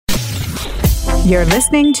You're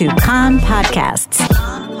listening to Kan Podcasts.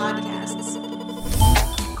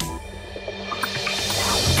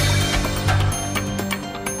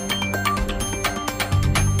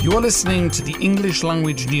 You are listening to the English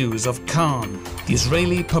language news of Kan, the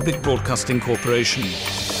Israeli Public Broadcasting Corporation.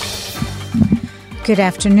 Good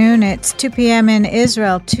afternoon. It's 2 p.m. in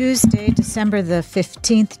Israel, Tuesday, December the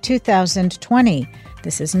 15th, 2020.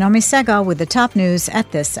 This is Nomi Segal with the top news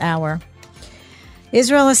at this hour.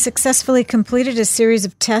 Israel has successfully completed a series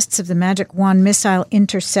of tests of the Magic Wand missile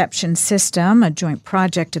interception system, a joint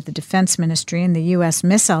project of the Defense Ministry and the U.S.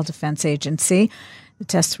 Missile Defense Agency. The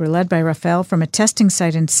tests were led by Rafael from a testing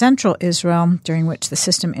site in central Israel, during which the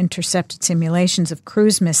system intercepted simulations of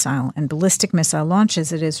cruise missile and ballistic missile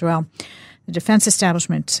launches at Israel. The defense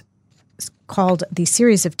establishment called the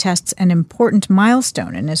series of tests an important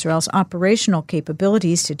milestone in Israel's operational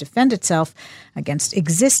capabilities to defend itself against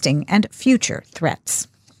existing and future threats.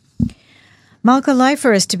 Malka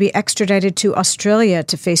Leifer is to be extradited to Australia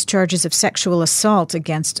to face charges of sexual assault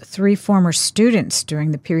against 3 former students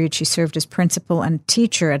during the period she served as principal and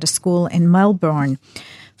teacher at a school in Melbourne.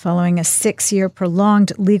 Following a 6-year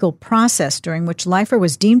prolonged legal process during which Leifer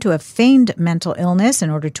was deemed to have feigned mental illness in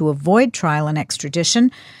order to avoid trial and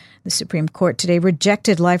extradition, the Supreme Court today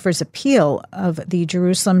rejected Leifer's appeal of the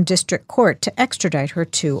Jerusalem District Court to extradite her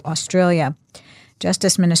to Australia.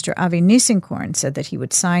 Justice Minister Avi Nissenkorn said that he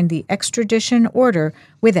would sign the extradition order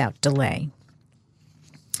without delay.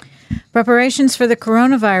 Preparations for the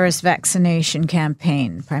coronavirus vaccination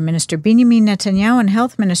campaign. Prime Minister Benjamin Netanyahu and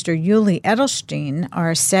Health Minister Yuli Edelstein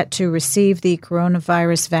are set to receive the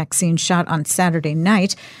coronavirus vaccine shot on Saturday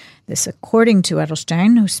night. This according to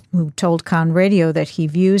Edelstein, who told Kan Radio that he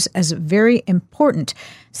views as very important,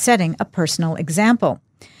 setting a personal example.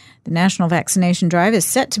 The national vaccination drive is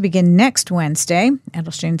set to begin next Wednesday.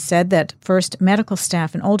 Edelstein said that first medical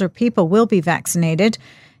staff and older people will be vaccinated.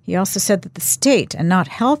 He also said that the state and not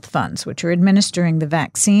health funds, which are administering the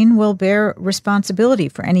vaccine, will bear responsibility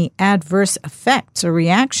for any adverse effects or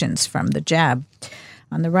reactions from the jab.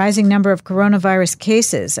 On the rising number of coronavirus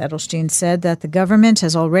cases, Edelstein said that the government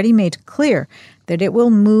has already made clear that it will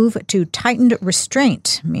move to tightened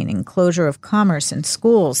restraint, meaning closure of commerce and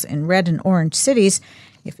schools in red and orange cities,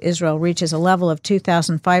 if Israel reaches a level of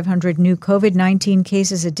 2,500 new COVID-19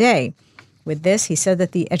 cases a day. With this, he said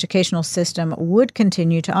that the educational system would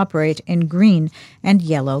continue to operate in green and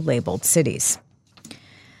yellow labeled cities.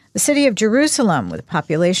 The city of Jerusalem, with a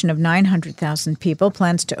population of 900,000 people,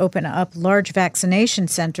 plans to open up large vaccination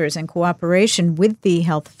centers in cooperation with the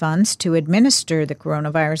health funds to administer the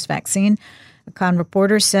coronavirus vaccine. A Kan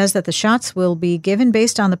reporter says that the shots will be given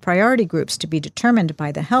based on the priority groups to be determined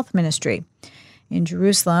by the health ministry. In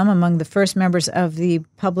Jerusalem, among the first members of the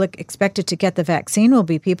public expected to get the vaccine will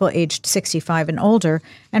be people aged 65 and older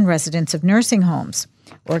and residents of nursing homes.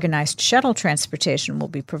 Organized shuttle transportation will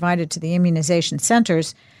be provided to the immunization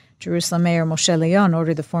centers. Jerusalem Mayor Moshe Leon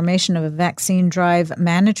ordered the formation of a vaccine drive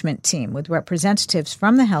management team with representatives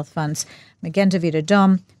from the health funds, Magen David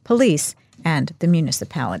Adom, police, and the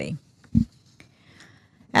municipality.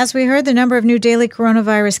 As we heard, the number of new daily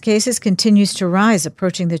coronavirus cases continues to rise,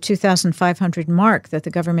 approaching the 2,500 mark that the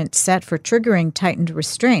government set for triggering tightened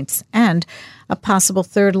restraints and a possible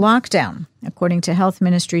third lockdown. According to Health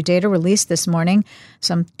Ministry data released this morning,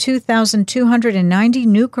 some 2,290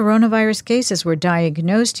 new coronavirus cases were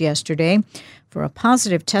diagnosed yesterday for a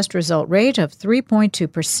positive test result rate of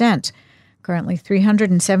 3.2%. Currently,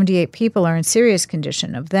 378 people are in serious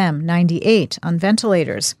condition, of them 98 on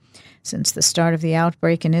ventilators. Since the start of the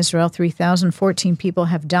outbreak in Israel, 3,014 people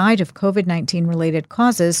have died of COVID-19 related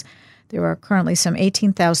causes. There are currently some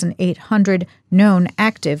 18,800 known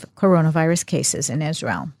active coronavirus cases in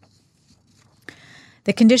Israel.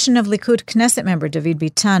 The condition of Likud Knesset member David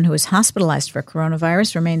Bitan, who is hospitalized for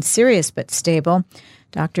coronavirus, remains serious but stable.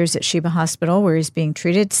 Doctors at Sheba Hospital, where he's being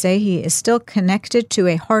treated, say he is still connected to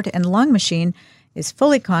a heart and lung machine, is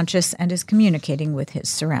fully conscious, and is communicating with his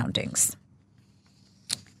surroundings.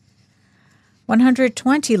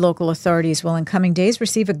 120 local authorities will in coming days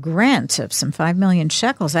receive a grant of some 5 million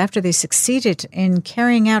shekels after they succeeded in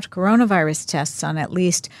carrying out coronavirus tests on at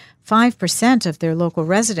least 5% of their local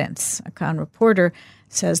residents. A Kan reporter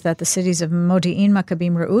says that the cities of Modi'in,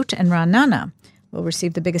 Maccabim Re'ut, and Ra'anana will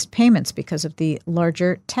receive the biggest payments because of the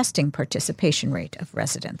larger testing participation rate of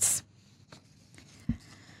residents.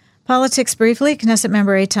 Politics briefly. Knesset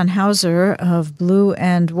member Eitan Hauser of Blue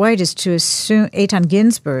and White is to assume Eitan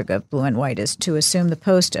Ginsburg of Blue and White is to assume the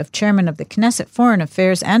post of chairman of the Knesset Foreign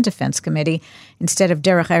Affairs and Defense Committee instead of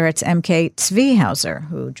Derech Eretz MK Tzvi Hauser,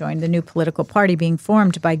 who joined the new political party being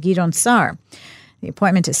formed by Gidon Sa'ar. The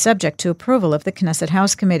appointment is subject to approval of the Knesset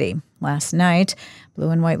House Committee. Last night,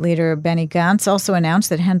 Blue and White leader Benny Gantz also announced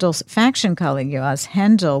that Handel's faction colleague Yoaz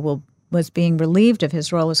Handel was being relieved of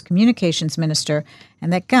his role as communications minister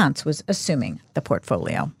and that Gantz was assuming the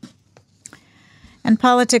portfolio. And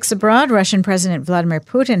politics abroad, Russian President Vladimir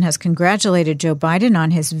Putin has congratulated Joe Biden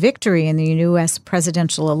on his victory in the U.S.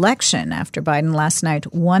 presidential election after Biden last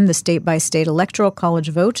night won the state-by-state electoral college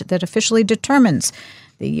vote that officially determines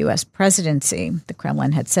the U.S. presidency. The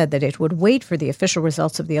Kremlin had said that it would wait for the official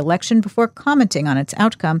results of the election before commenting on its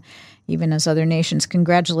outcome, even as other nations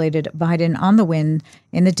congratulated Biden on the win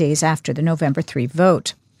in the days after the November 3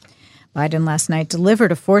 vote. Biden last night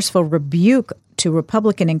delivered a forceful rebuke to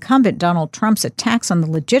Republican incumbent Donald Trump's attacks on the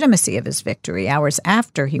legitimacy of his victory hours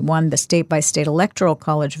after he won the state-by-state electoral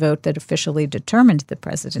college vote that officially determined the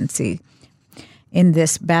presidency. In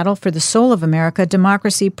this battle for the soul of America,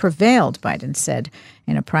 democracy prevailed, Biden said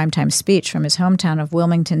in a primetime speech from his hometown of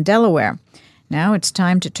Wilmington, Delaware. Now it's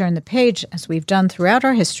time to turn the page, as we've done throughout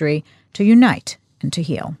our history, to unite and to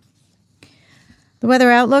heal. The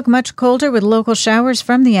weather outlook, much colder with local showers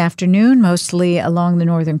from the afternoon, mostly along the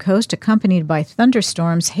northern coast, accompanied by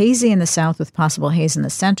thunderstorms, hazy in the south with possible haze in the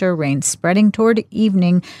center, rain spreading toward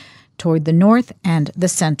evening toward the north and the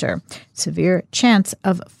center. Severe chance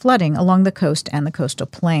of flooding along the coast and the coastal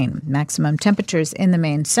plain. Maximum temperatures in the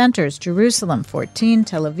main centers, Jerusalem 14,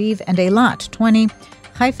 Tel Aviv and Eilat 20,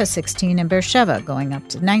 Haifa 16, and Beersheba going up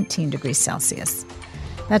to 19 degrees Celsius.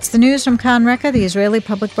 That's the news from Kan Reka, the Israeli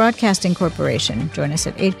Public Broadcasting Corporation. Join us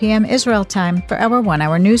at 8 p.m. Israel time for our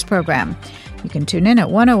one-hour news program. You can tune in at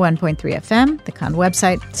 101.3 FM, the Kan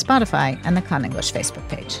website, Spotify, and the Kan English Facebook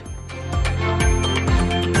page.